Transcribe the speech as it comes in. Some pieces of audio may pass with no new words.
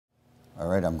All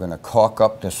right, I'm going to caulk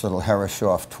up this little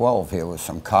Herreshoff 12 here with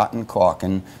some cotton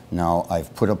caulking. Now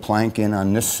I've put a plank in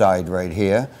on this side right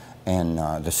here, and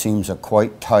the seams are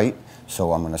quite tight,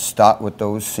 so I'm going to start with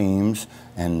those seams.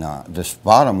 And this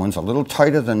bottom one's a little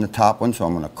tighter than the top one, so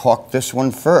I'm going to caulk this one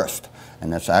first.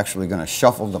 And that's actually going to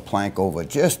shuffle the plank over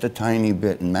just a tiny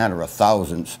bit in a matter of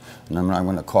thousandths. And then I'm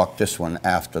going to caulk this one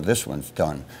after this one's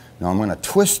done. Now I'm going to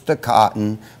twist the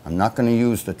cotton. I'm not going to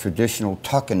use the traditional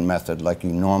tucking method like you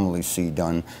normally see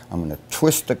done. I'm going to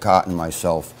twist the cotton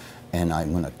myself, and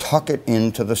I'm going to tuck it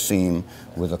into the seam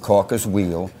with a caulker's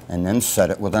wheel and then set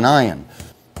it with an iron.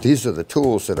 These are the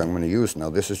tools that I'm going to use now.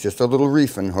 This is just a little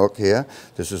reefing hook here.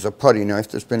 This is a putty knife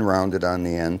that's been rounded on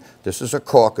the end. This is a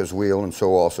caulker's wheel, and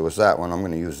so also is that one. I'm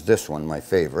going to use this one, my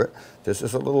favorite. This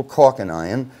is a little caulking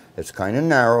iron. It's kind of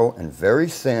narrow and very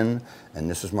thin, and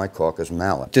this is my caulker's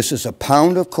mallet. This is a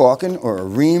pound of caulking or a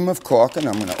ream of caulking.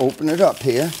 I'm going to open it up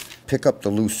here, pick up the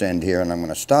loose end here, and I'm going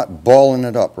to start balling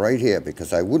it up right here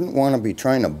because I wouldn't want to be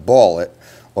trying to ball it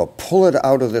or pull it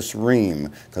out of this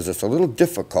ream because it's a little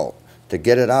difficult to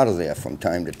get it out of there from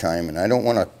time to time, and I don't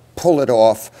want to pull it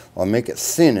off or make it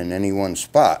thin in any one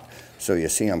spot. So you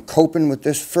see I'm coping with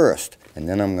this first, and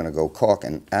then I'm going to go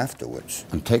caulking afterwards.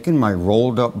 I'm taking my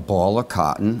rolled up ball of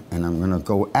cotton, and I'm going to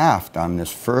go aft on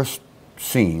this first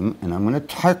seam, and I'm going to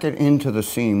tuck it into the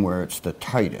seam where it's the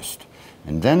tightest.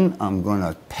 And then I'm going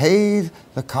to pay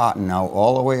the cotton out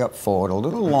all the way up forward, a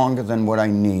little longer than what I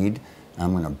need.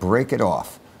 I'm going to break it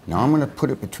off. Now I'm going to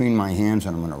put it between my hands,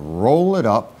 and I'm going to roll it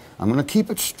up. I'm going to keep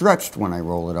it stretched when I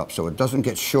roll it up so it doesn't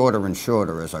get shorter and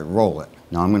shorter as I roll it.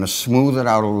 Now I'm going to smooth it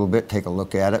out a little bit, take a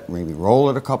look at it, maybe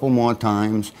roll it a couple more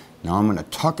times. Now I'm going to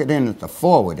tuck it in at the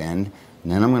forward end,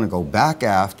 and then I'm going to go back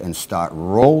aft and start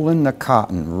rolling the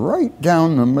cotton right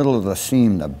down the middle of the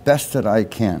seam the best that I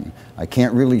can. I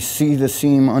can't really see the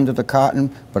seam under the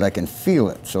cotton, but I can feel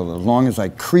it. So as long as I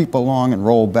creep along and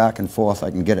roll back and forth, I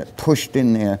can get it pushed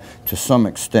in there to some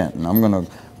extent. And I'm going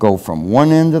to go from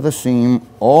one end of the seam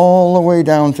all the way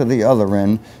down to the other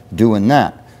end doing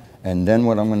that. And then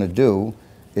what I'm going to do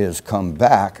is come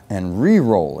back and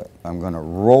re-roll it. I'm going to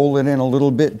roll it in a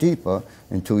little bit deeper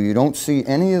until you don't see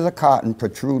any of the cotton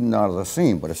protruding out of the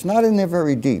seam. But it's not in there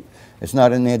very deep. It's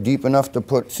not in there deep enough to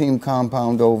put seam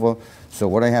compound over. So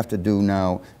what I have to do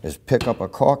now is pick up a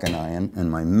caulking iron and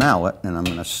my mallet, and I'm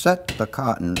going to set the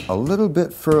cotton a little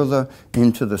bit further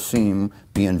into the seam,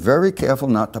 being very careful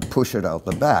not to push it out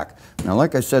the back. Now,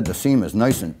 like I said, the seam is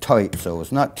nice and tight, so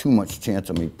it's not too much chance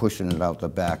of me pushing it out the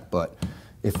back, but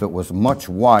if it was much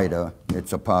wider,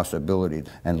 it's a possibility.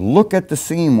 And look at the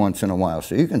seam once in a while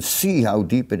so you can see how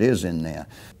deep it is in there.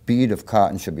 Bead of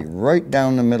cotton should be right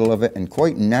down the middle of it and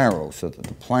quite narrow so that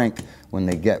the plank, when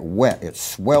they get wet, it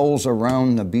swells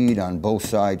around the bead on both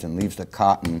sides and leaves the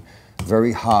cotton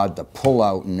very hard to pull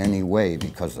out in any way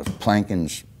because the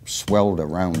planking's swelled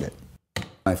around it.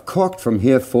 I've caulked from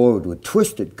here forward with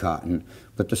twisted cotton,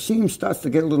 but the seam starts to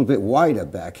get a little bit wider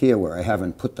back here where I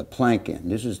haven't put the plank in.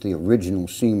 This is the original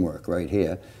seam work right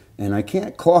here, and I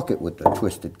can't caulk it with the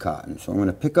twisted cotton. So I'm going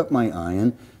to pick up my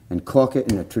iron and caulk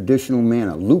it in a traditional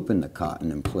manner, looping the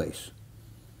cotton in place.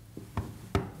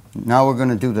 Now we're going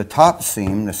to do the top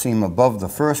seam, the seam above the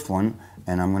first one,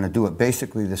 and I'm going to do it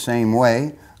basically the same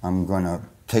way. I'm going to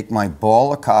take my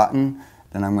ball of cotton,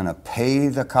 then I'm going to pay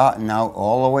the cotton out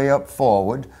all the way up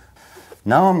forward.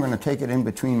 Now I'm going to take it in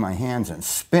between my hands and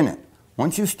spin it.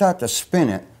 Once you start to spin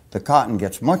it, the cotton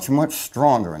gets much, much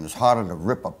stronger and it's harder to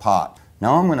rip apart.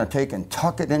 Now I'm going to take and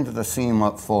tuck it into the seam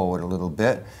up forward a little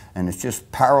bit, and it's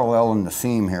just paralleling the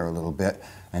seam here a little bit,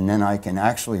 and then I can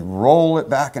actually roll it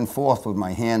back and forth with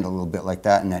my hand a little bit like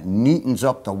that, and that neatens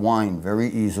up the wind very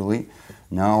easily.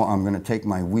 Now I'm going to take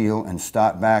my wheel and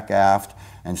start back aft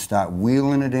and start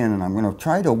wheeling it in, and I'm going to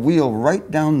try to wheel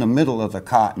right down the middle of the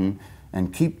cotton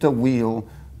and keep the wheel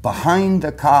behind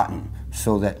the cotton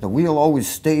so that the wheel always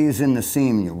stays in the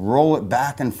seam. You roll it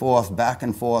back and forth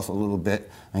a little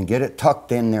bit and get it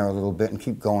tucked in there a little bit and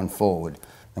keep going forward.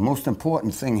 The most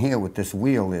important thing here with this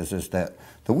wheel is that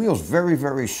the wheel's very,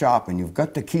 very sharp, and you've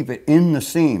got to keep it in the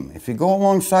seam. If you go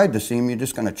alongside the seam, you're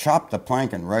just going to chop the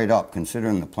planking right up,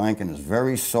 considering the planking is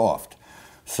very soft.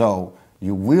 So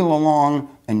you wheel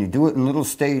along, and you do it in little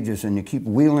stages, and you keep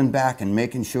wheeling back and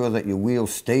making sure that your wheel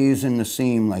stays in the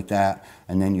seam like that,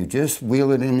 and then you just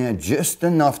wheel it in there just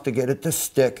enough to get it to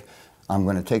stick. I'm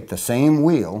going to take the same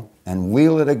wheel and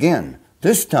wheel it again.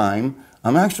 This time,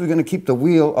 I'm actually going to keep the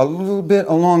wheel a little bit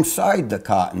alongside the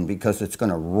cotton because it's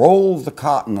going to roll the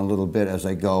cotton a little bit as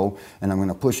I go, and I'm going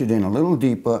to push it in a little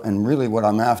deeper, and really what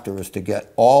I'm after is to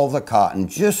get all the cotton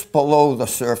just below the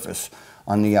surface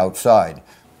on the outside.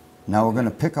 Now we're going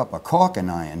to pick up a caulking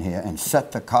iron here and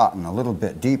set the cotton a little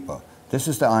bit deeper. This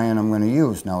is the iron I'm going to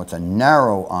use. Now it's a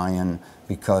narrow iron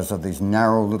because of these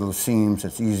narrow little seams.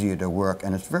 It's easier to work,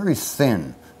 and it's very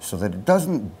thin so that it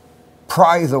doesn't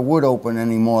pry the wood open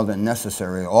any more than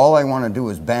necessary. All I want to do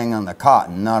is bang on the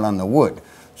cotton, not on the wood.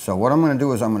 So what I'm going to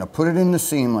do is I'm going to put it in the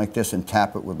seam like this and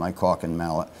tap it with my caulking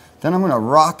mallet. Then I'm going to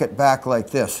rock it back like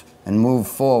this and move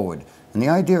forward. And the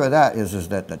idea of that is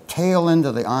that the tail end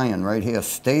of the iron right here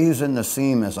stays in the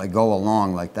seam as I go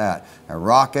along like that. I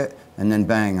rock it and then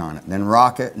bang on it. Then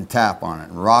rock it and tap on it.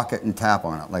 And rock it and tap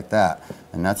on it like that.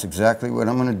 And that's exactly what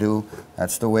I'm going to do.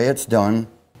 That's the way it's done.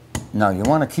 Now you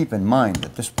want to keep in mind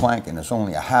that this planking is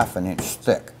only 1/2 inch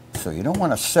thick. So you don't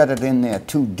want to set it in there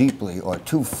too deeply or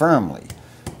too firmly.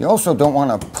 You also don't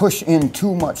want to push in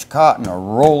too much cotton or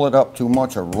roll it up too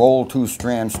much or roll 2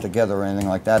 strands together or anything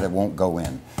like that. It won't go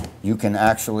in. You can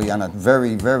actually, on a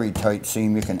very, very tight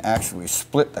seam, you can actually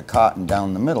split the cotton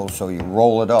down the middle, so you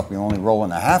roll it up. You're only rolling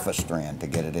 1/2 strand to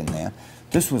get it in there.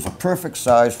 This was a perfect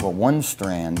size for 1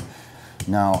 strand.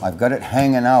 Now I've got it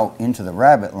hanging out into the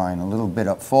rabbet line a little bit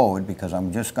up forward because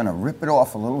I'm just going to rip it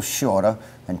off a little shorter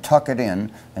and tuck it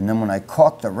in, and then when I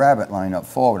caulk the rabbet line up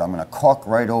forward, I'm going to caulk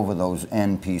right over those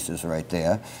end pieces right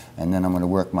there, and then I'm going to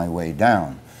work my way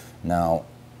down. Now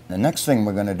the next thing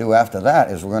we're going to do after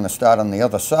that is we're going to start on the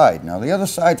other side. Now the other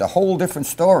side's a whole different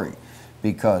story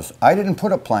because I didn't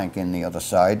put a plank in the other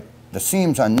side. The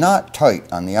seams are not tight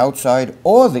on the outside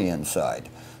or the inside.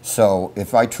 So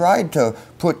if I tried to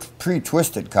put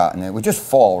pre-twisted cotton, it would just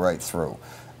fall right through.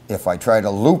 If I try to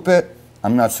loop it,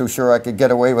 I'm not so sure I could get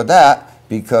away with that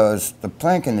because the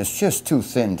planking is just too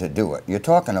thin to do it. You're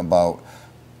talking about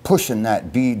pushing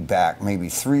that bead back maybe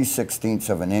 3/16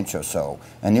 of an inch or so.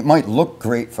 And it might look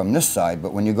great from this side,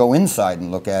 but when you go inside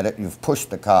and look at it, you've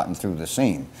pushed the cotton through the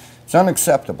seam. It's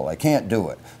unacceptable. I can't do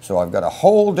it. So I've got a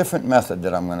whole different method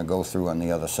that I'm going to go through on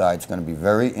the other side. It's going to be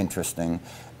very interesting,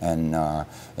 and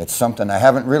it's something I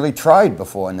haven't really tried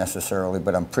before necessarily,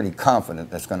 but I'm pretty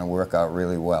confident that's going to work out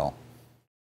really well.